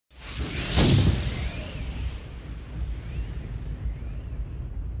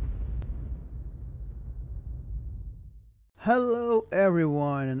Hello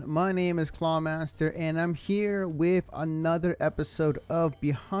everyone, my name is Clawmaster and I'm here with another episode of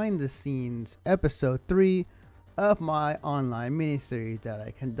Behind the Scenes, episode 3 of my online miniseries that I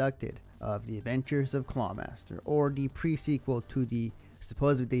conducted of the Adventures of Clawmaster, or the pre-sequel to the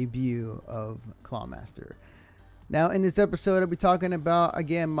supposed debut of Clawmaster. Now in this episode I'll be talking about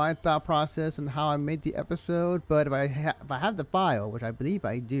again my thought process and how I made the episode, but if I have the file, which I believe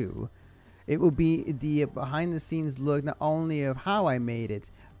I do, it will be the behind the scenes look not only of how I made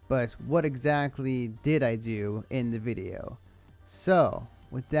it, but what exactly did I do in the video. So,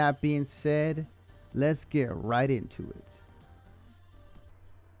 with that being said, let's get right into it.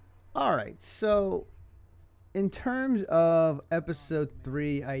 Alright, so in terms of episode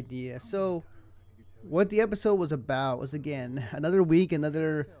 3 idea, so what the episode was about was again another week,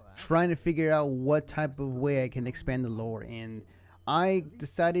 another trying to figure out what type of way I can expand the lore, and I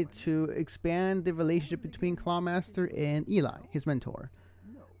decided to expand the relationship between Clawmaster and Eli, his mentor.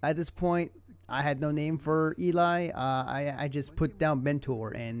 At this point, I had no name for Eli. I just put down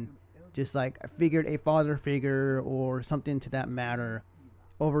mentor and just like I figured a father figure or something to that matter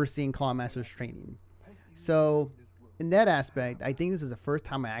overseeing Clawmaster's training. So in that aspect, I think this was the first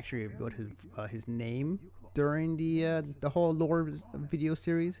time I actually revealed his name during the whole lore video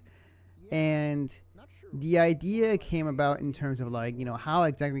series. And the idea came about in terms of like, how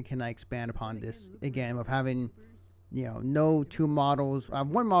exactly can I expand upon this again of having, no two models. I have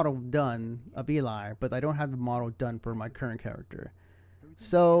one model done of Eli, but I don't have the model done for my current character.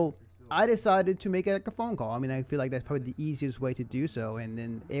 So I decided to make it like a phone call. I mean, I feel like that's probably the easiest way to do so, and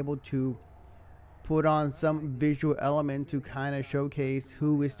then able to put on some visual element to kind of showcase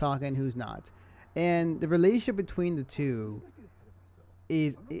who is talking, who's not. And the relationship between the two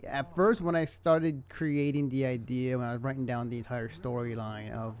is, at first when I started creating the idea, when I was writing down the entire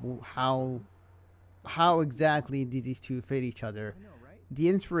storyline of how exactly did these two fit each other, the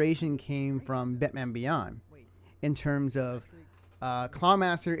inspiration came from Batman Beyond. In terms of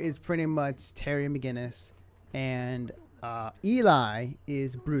Clawmaster is pretty much Terry McGinnis, and Eli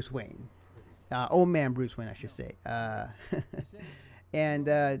is Bruce Wayne, old man Bruce Wayne I should say, and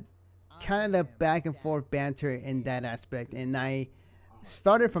kind of the back and forth banter in that aspect, and I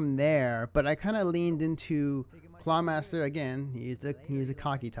started from there, but I kind of leaned into Clawmaster again. He's a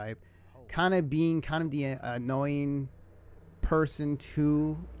cocky type, kind of being the annoying person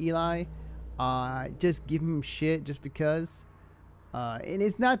to Eli. Just give him shit just because. And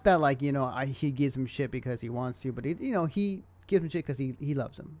it's not that like he gives him shit because he wants to, but he gives him shit because he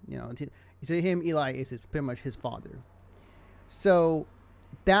loves him. So him, Eli is pretty much his father. So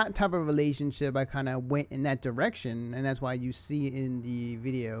that type of relationship, I kind of went in that direction, and that's why you see in the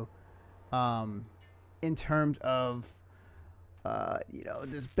video, in terms of,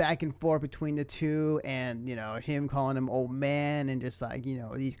 this back and forth between the two, and him calling him old man, and just like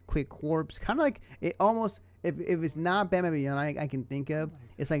these quick quirks, kind of like it almost. If it's not Batman Beyond, I can think of,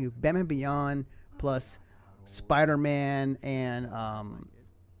 it's like Batman Beyond plus Spider-Man and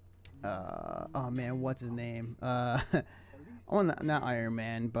oh man, what's his name? Oh, not Iron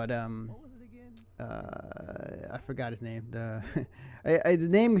Man, but I forgot his name. The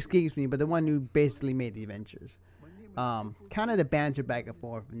name escapes me, but the one who basically made the Adventures. Kind of the banter back and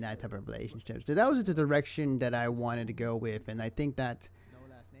forth in that type of relationship. So that was the direction that I wanted to go with, and I think that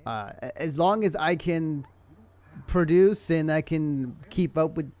as long as I can produce and I can keep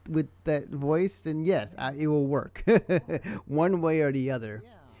up with that voice, then yes, it will work one way or the other.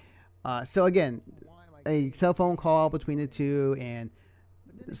 So again, a cell phone call between the two, and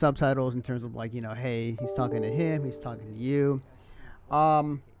subtitles in terms of like hey, he's talking to him, he's talking to you,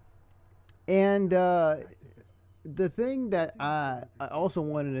 and the thing that I also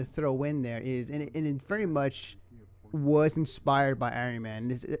wanted to throw in there is, and it very much was inspired by Iron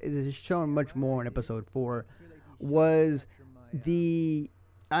Man. It is shown much more in episode 4, was the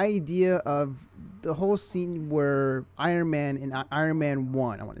idea of the whole scene where Iron Man in Iron Man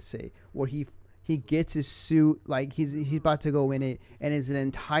 1, I want to say, where he gets his suit, like he's about to go in it, and it's an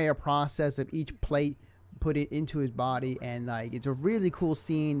entire process of each plate put it into his body, and like it's a really cool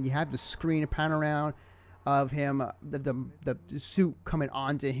scene. You have the screen pan around of him, the suit coming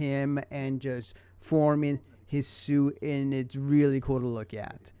onto him and just forming his suit, and it's really cool to look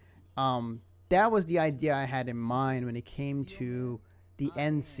at. That was the idea I had in mind when it came to the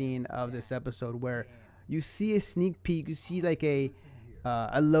end scene of this episode, where you see a sneak peek, you see like a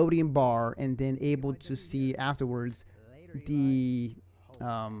loading bar, and then able to see afterwards the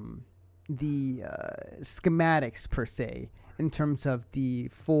schematics per se, in terms of the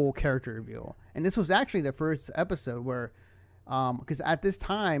full character reveal. And this was actually the first episode where because at this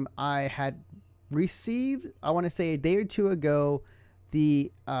time I had received, I want to say a day or two ago,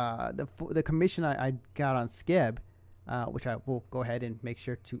 the commission I got on Skeb, which I will go ahead and make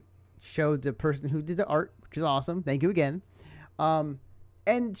sure to show the person who did the art, which is awesome. Thank you again.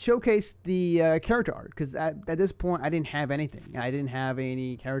 And showcase the character art, because at this point I didn't have anything. I didn't have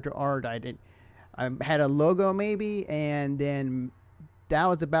any character art. I had a logo maybe, and then that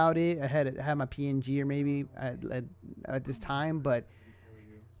was about it. I had my PNG or maybe at this time, but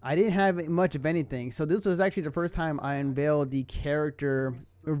I didn't have much of anything. So this was actually the first time I unveiled the character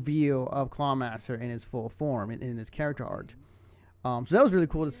reveal of Clawmaster in his full form, in his character art. So that was really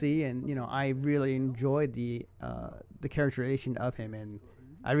cool to see, and I really enjoyed the characterization of him, and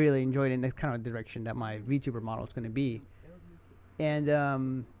I really enjoyed it in the kind of direction that my VTuber model is going to be.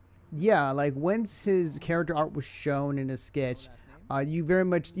 And yeah, like once his character art was shown in a sketch,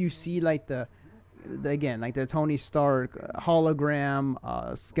 you see like the Tony Stark hologram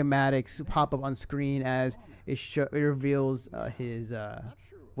schematics pop up on screen as it reveals his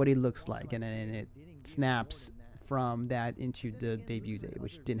what he looks like, and then it snaps from that into the debut day,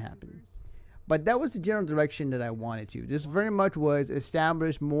 which didn't happen. But that was the general direction that I wanted to. This very much was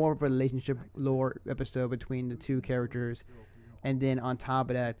establish more of a relationship lore episode between the two characters, and then on top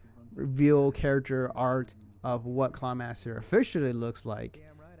of that, reveal character art of what Clawmaster officially looks like,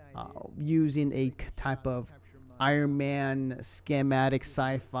 using a type of Iron Man schematic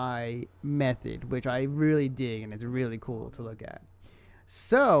sci-fi method, which I really dig, and it's really cool to look at.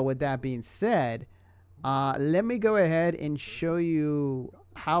 So with that being said, let me go ahead and show you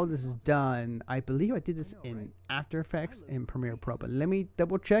how this is done. I believe I did this in After Effects and Premiere Pro, but let me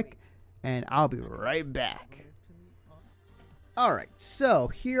double check and I'll be right back. Alright, so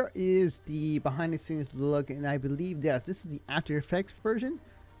here is the behind the scenes look, and I believe this is the After Effects version.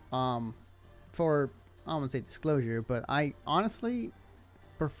 For, I don't want to say disclosure, but I honestly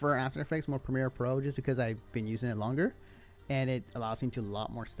prefer After Effects more Premiere Pro, just because I've been using it longer and it allows me to do a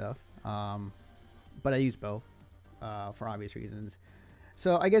lot more stuff. But I use both for obvious reasons.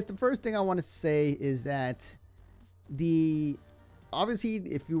 So I guess the first thing I want to say is that obviously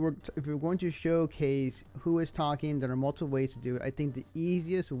if you're going to showcase who is talking, there are multiple ways to do it. I think the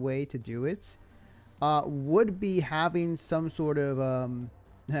easiest way to do it would be having some sort of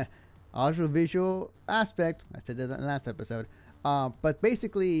audio visual aspect. I said that in the last episode, but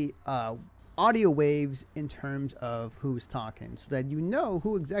basically audio waves in terms of who's talking, so that you know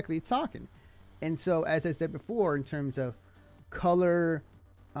who exactly is talking. And so, as I said before, in terms of color,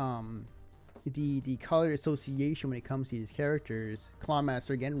 the color association when it comes to these characters, Clawmaster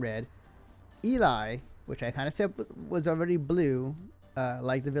again red, Eli, which I kind of said was already blue,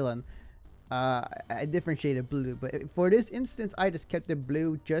 like the villain, a different shade of blue. But for this instance, I just kept it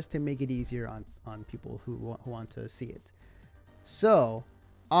blue just to make it easier on people who want to see it. So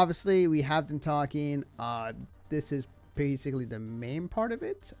obviously we have them talking. This is basically the main part of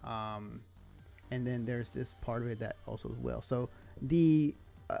it. And then there's this part of it that also as well. So the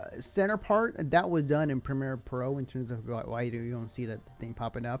center part, that was done in Premiere Pro in terms of why you don't see that thing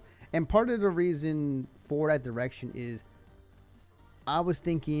popping up. And part of the reason for that direction is I was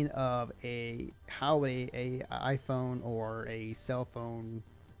thinking of how would a iPhone or a cell phone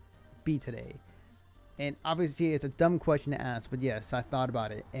be today. And obviously it's a dumb question to ask, but yes, I thought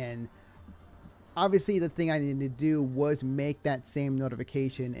about it. And obviously the thing I needed to do was make that same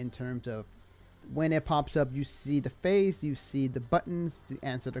notification in terms of when it pops up, you see the face, you see the buttons to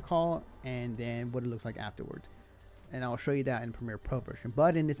answer the call, and then what it looks like afterwards. And I'll show you that in Premiere Pro version.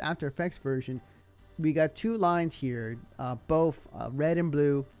 But in this After Effects version, we got two lines here, both red and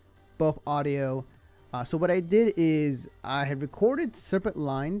blue, both audio. So what I did is I had recorded separate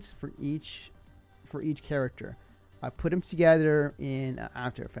lines for each character. I put them together in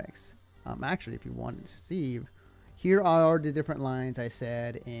After Effects. Actually, if you wanted to see, here are the different lines I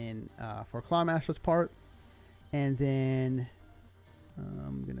said in for Clawmaster's part, and then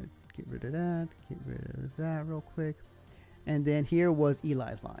I'm gonna get rid of that real quick, and then here was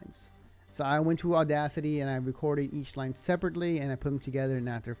Eli's lines. So I went to Audacity and I recorded each line separately, and I put them together in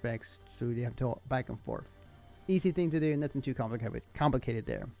After Effects, so you have to go back and forth. Easy thing to do, nothing too complicated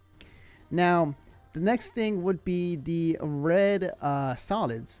there. Now the next thing would be the red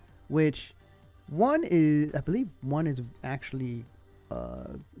solids, which one is, I believe one is actually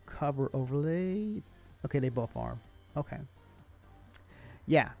cover overlay. Okay, they both are. Okay.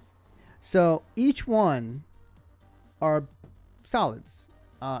 Yeah. So each one are solids,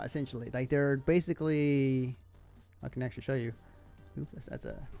 essentially. Like they're basically, I can actually show you. Oops, that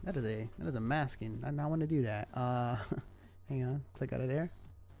is a masking. I don't want to do that. Hang on, click out of there.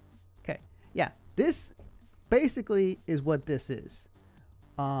 Okay. Yeah, this basically is what this is.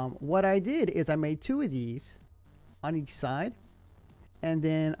 What I did is I made 2 of these on each side, and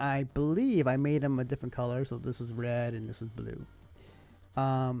then I believe I made them a different color. So this was red and this was blue.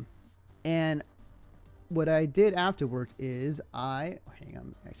 And what I did afterwards is hang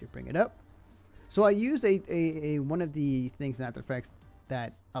on, actually bring it up. So I used a one of the things in After Effects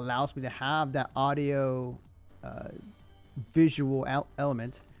that allows me to have that audio visual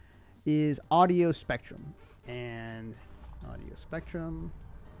element is audio spectrum. And audio spectrum,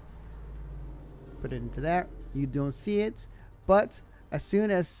 put it into that. You don't see it, but as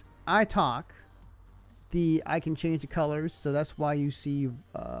soon as I talk, I can change the colors. So that's why you see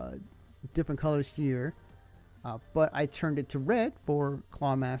different colors here. But I turned it to red for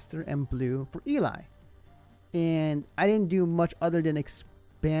Clawmaster and blue for Eli. And I didn't do much other than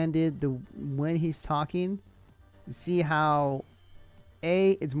expanded when he's talking. You see how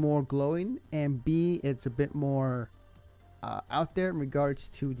A, it's more glowing, and B, it's a bit more out there in regards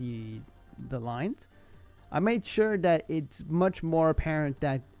to the lines. I made sure that it's much more apparent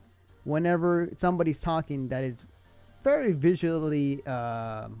that whenever somebody's talking, that it's very visually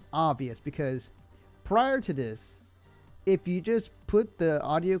obvious, because prior to this, if you just put the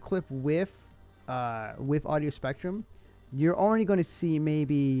audio clip with audio spectrum, you're only going to see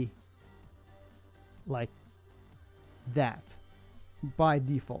maybe like that by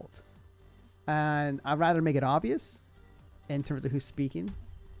default, and I'd rather make it obvious in terms of who's speaking.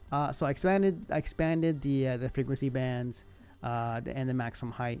 So I expanded the frequency bands and the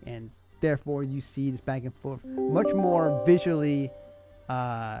maximum height, and therefore you see this back and forth much more visually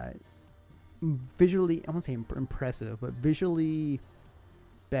I won't say impressive, but visually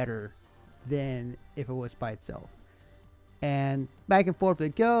better than if it was by itself. And back and forth they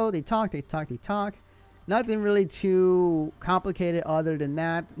go, they talk. Nothing really too complicated other than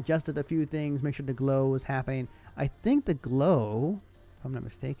that. Adjusted a few things, make sure the glow was happening. I think the glow, if I'm not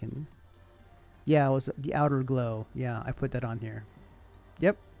mistaken, yeah, it was the outer glow. Yeah, I put that on here.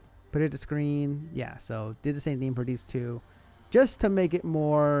 Yep, put it to screen. Yeah, so did the same thing for these 2, just to make it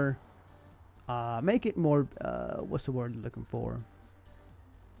more what's the word I'm looking for?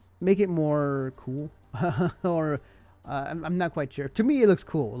 Make it more cool, or I'm not quite sure. To me, it looks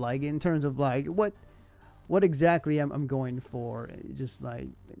cool. Like in terms of like what exactly I'm going for. Just like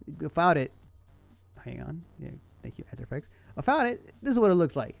without it. Hang on. Yeah, thank you, After Effects. Without it, this is what it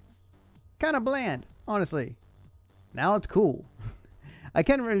looks like. Kind of bland, honestly. Now it's cool. I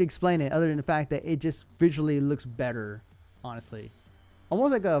can't really explain it other than the fact that it just visually looks better, honestly.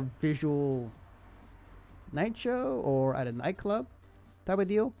 Almost like a visual night show or at a nightclub type of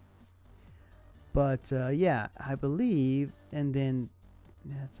deal. But yeah, I believe, and then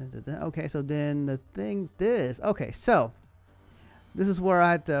okay, so then the thing okay, so this is where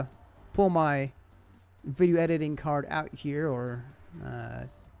I had to pull my video editing card out here, or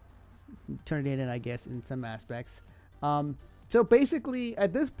turn it in, I guess, in some aspects. So basically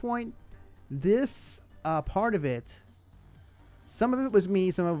at this point, this part of it, some of it was me,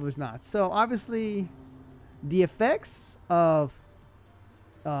 some of it was not. So obviously the effects of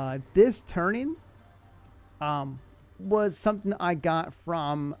this turning was something I got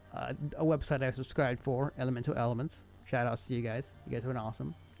from a website I subscribed for, Elemental Elements. Shout outs to you guys. You guys have been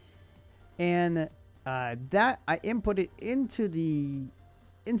awesome. And that I inputted into the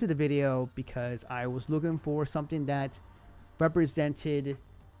video because I was looking for something that represented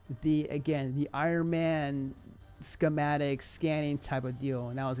the Iron Man schematic scanning type of deal,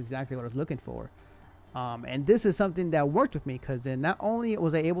 and that was exactly what I was looking for. And this is something that worked with me, because then not only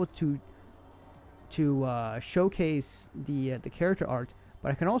was I able to showcase the character art,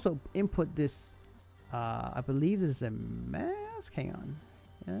 but I can also input this. I believe this is a mask. Hang on,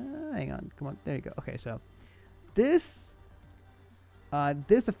 come on, there you go. Okay, so this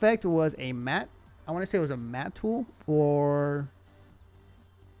effect was a matte. I want to say it was a matte tool, or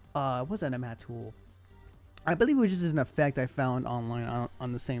wasn't a matte tool. I believe it was just an effect I found online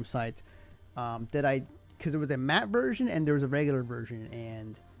on the same site. Because there was a matte version and there was a regular version,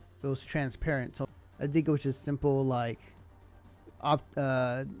 and it was transparent. So I think it was just simple, like at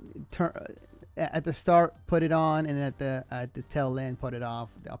the start put it on, and at the tail end put it off.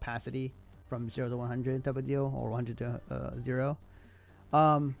 The opacity from 0 to 100 type of deal, or 100 to 0.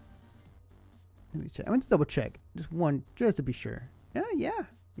 Let me check. I'm going to double check just to be sure.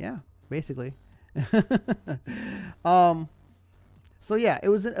 Yeah, basically. So yeah, it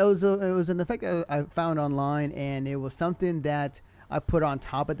was an effect that I found online, and it was something that I put on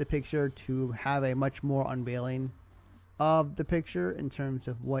top of the picture to have a much more unveiling of the picture in terms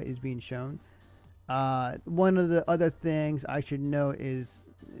of what is being shown. One of the other things I should note is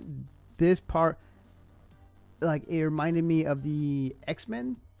this part. like it reminded me of the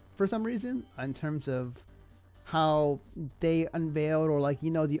X-Men for some reason, in terms of how they unveiled, or like,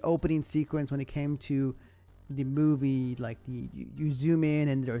 you know, the opening sequence when it came to the movie, like you zoom in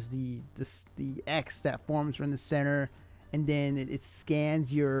and there's the X that forms from the center, and then it scans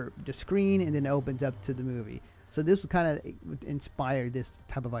the screen and then it opens up to the movie. So this kind of inspired this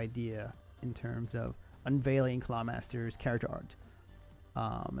type of idea in terms of unveiling Clawmaster's character art.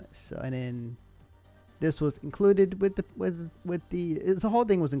 So, and then this was included with the whole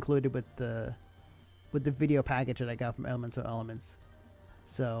thing was included with the video package that I got from Elemental Elements.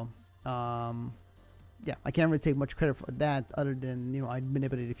 So yeah, I can't really take much credit for that, other than, you know, I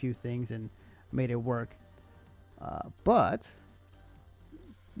manipulated a few things and made it work. But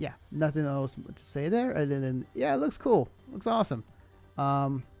yeah, nothing else to say there other than, yeah, it looks cool, looks awesome.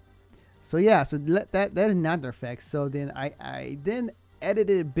 So yeah, so that is not the effects. So then I then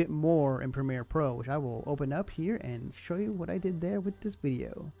edited a bit more in Premiere Pro, which I will open up here and show you what I did there with this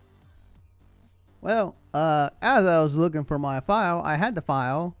video. Well, as I was looking for my file, I had the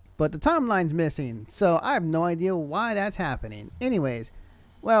file, but the timeline's missing, so I have no idea why that's happening. Anyways,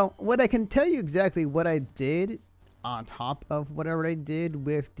 well, what I can tell you exactly what I did on top of whatever I did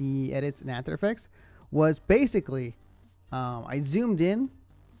with the edits and After Effects was basically I zoomed in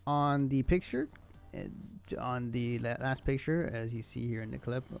on the picture, on the last picture, as you see here in the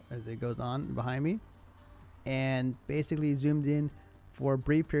clip as it goes on behind me, and basically zoomed in for a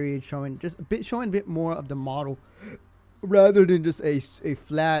brief period, showing a bit more of the model rather than just a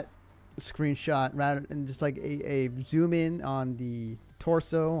flat screenshot, rather than just like a zoom in on the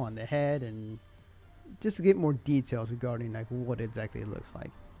torso, on the head, and just to get more details regarding like what exactly it looks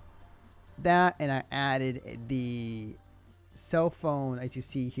like. That, and I added the cell phone, as you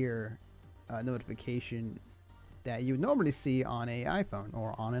see here, notification that you normally see on an iPhone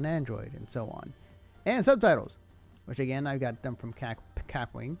or on an Android, and so on, and subtitles, which again I got them from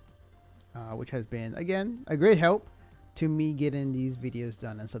Capwing, which has been again a great help to me getting these videos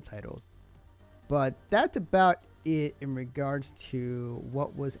done and subtitles. But that's about it in regards to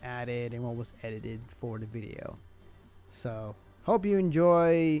what was added and what was edited for the video. So hope you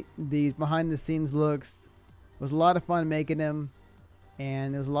enjoy these behind the scenes looks. It was a lot of fun making them,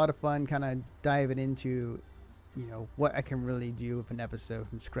 and it was a lot of fun kind of diving into, you know, what I can really do with an episode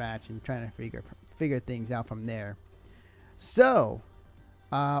from scratch and trying to figure things out from there. So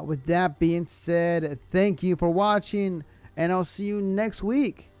with that being said, thank you for watching, and I'll see you next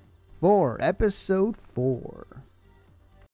week for episode 4.